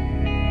 Fatty.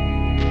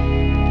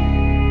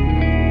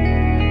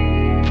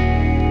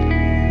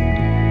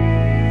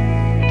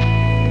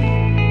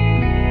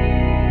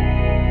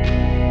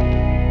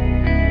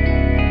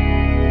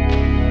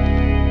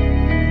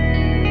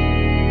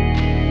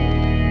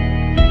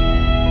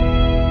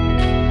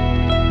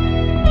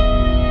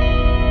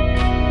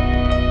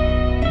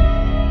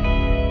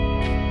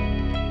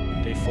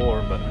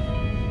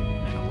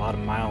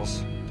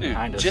 Dude,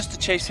 behind us. just to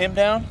chase him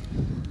down?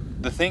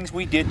 The things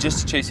we did just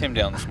to chase him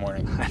down this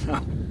morning. I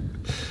know.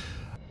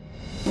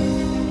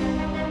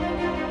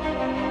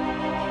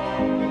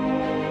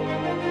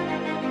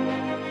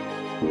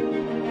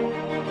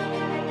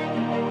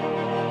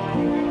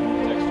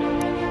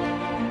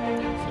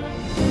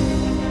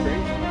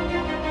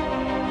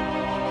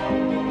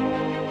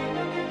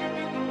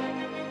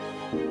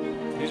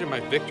 These are my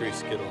victory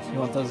Skittles. You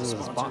want those as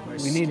a sponsor?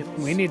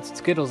 We need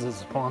Skittles as a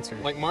sponsor.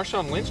 Like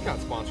Marshawn Lynch got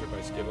sponsored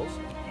by Skittles.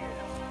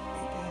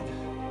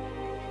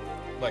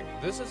 Like,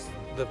 this is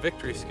the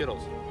victory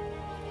Skittles.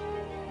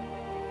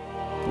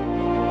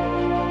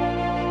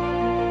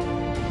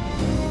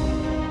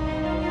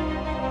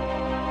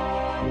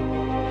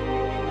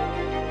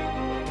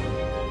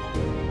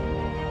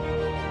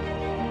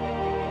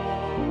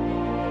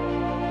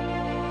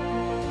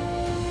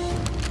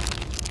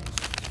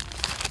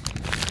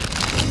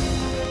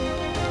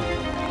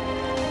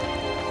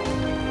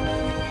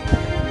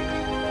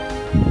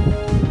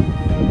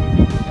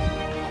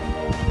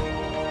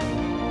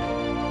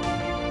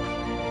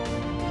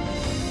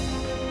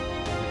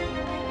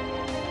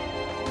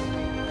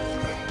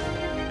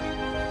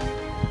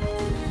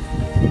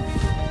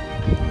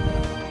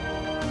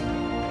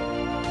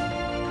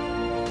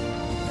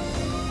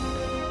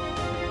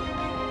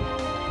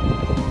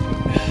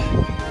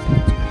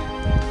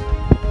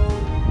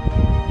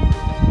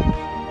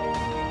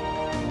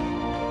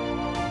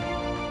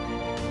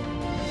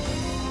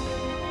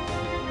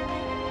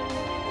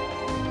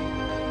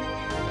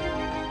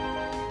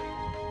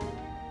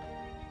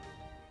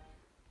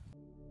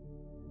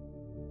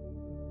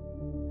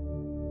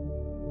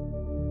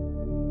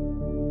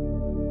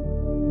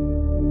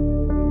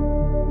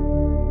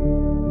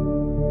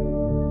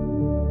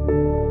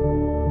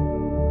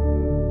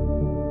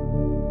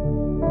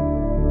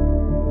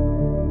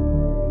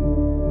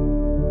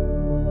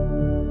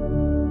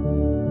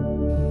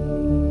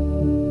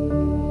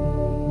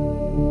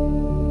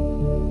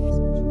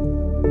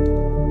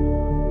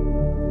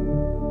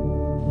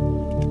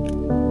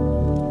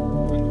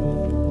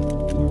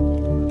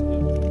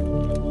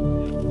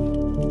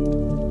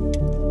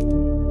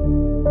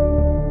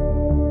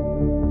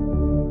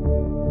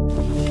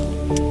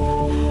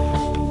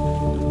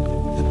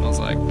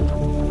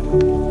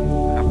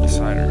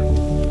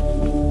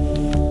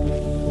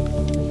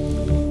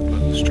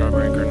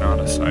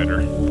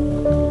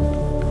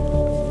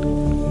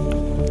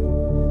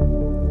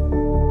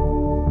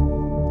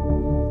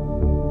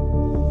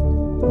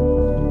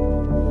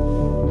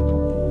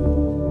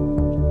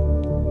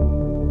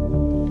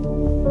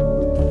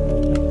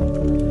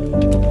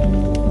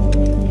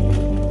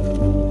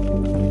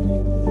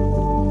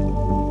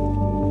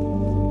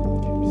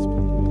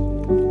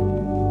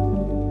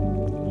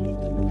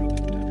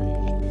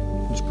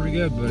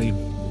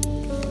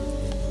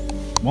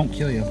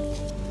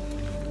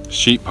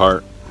 sheep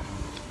part.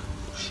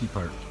 Sheep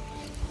part.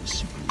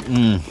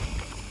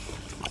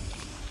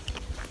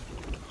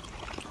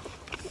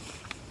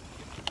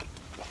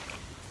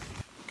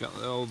 Got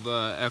the old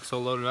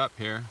XO loaded up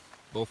here,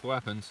 both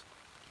weapons.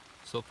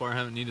 So far I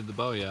haven't needed the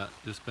bow yet,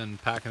 just been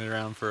packing it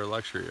around for a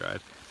luxury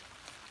ride.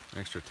 An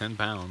extra 10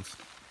 pounds.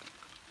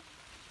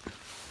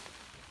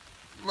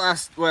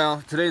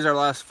 Well, today's our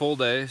last full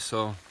day,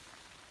 so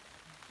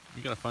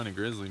we gotta find a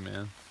grizzly,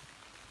 man.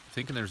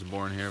 Thinking there's a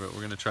boar in here, but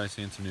we're gonna try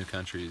seeing some new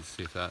country to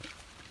see if that.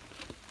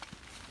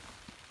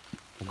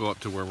 We'll go up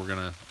to where we're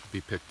gonna be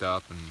picked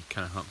up and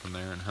kind of hunt from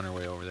there and hunt our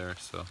way over there,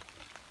 so.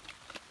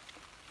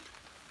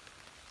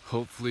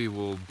 Hopefully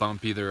we'll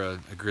bump either a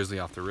grizzly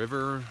off the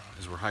river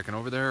as we're hiking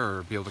over there,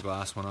 or be able to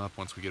glass one up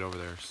once we get over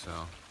there,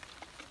 so.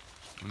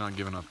 I'm not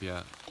giving up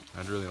yet.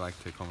 I'd really like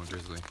to take home a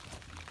grizzly.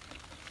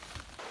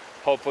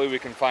 Hopefully we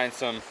can find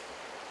some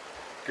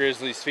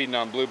grizzlies feeding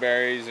on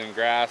blueberries and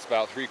grass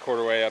about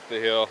 3/4 way up the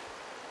hill.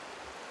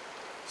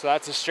 So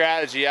that's a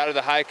strategy, out of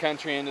the high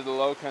country into the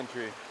low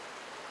country.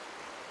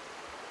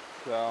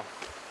 So,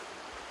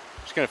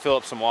 just gonna fill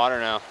up some water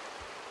now,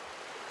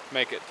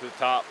 make it to the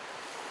top.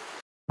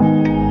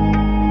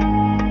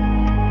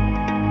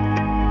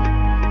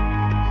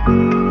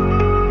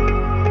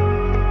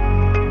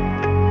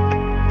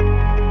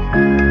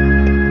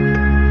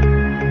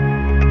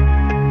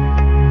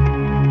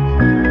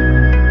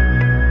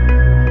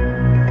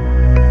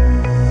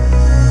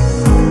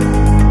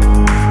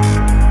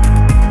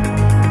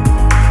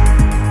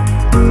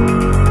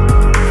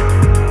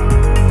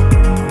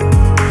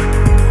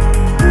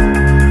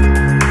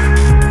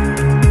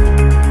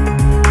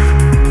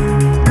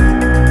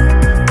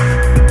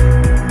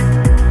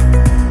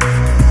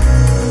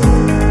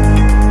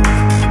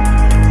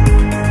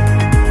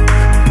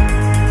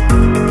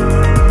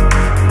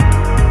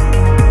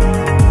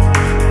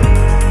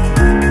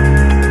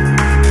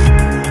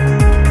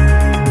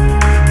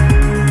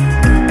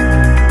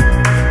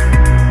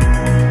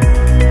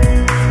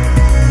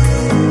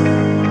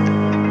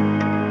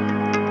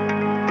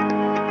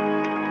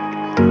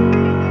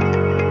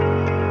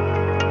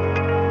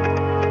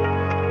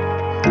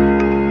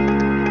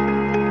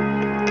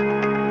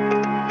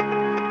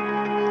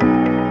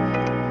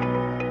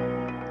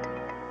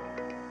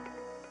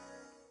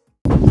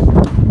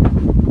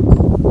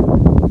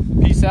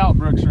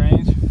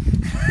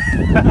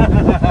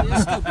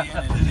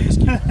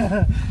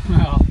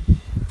 Well,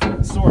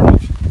 sort of.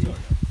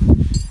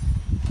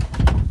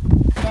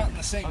 Not in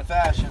the same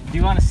fashion. Do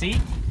you want a seat?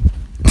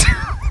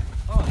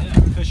 Oh yeah,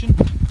 fishing.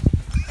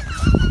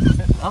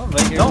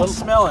 Don't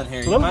smell in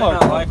here. You might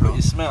not like what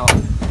you smell.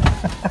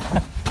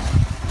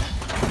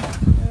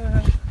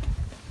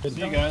 Good.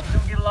 See you guys.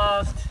 Don't get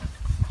lost.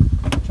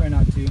 Try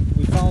not to.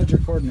 We followed your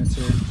coordinates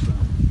here.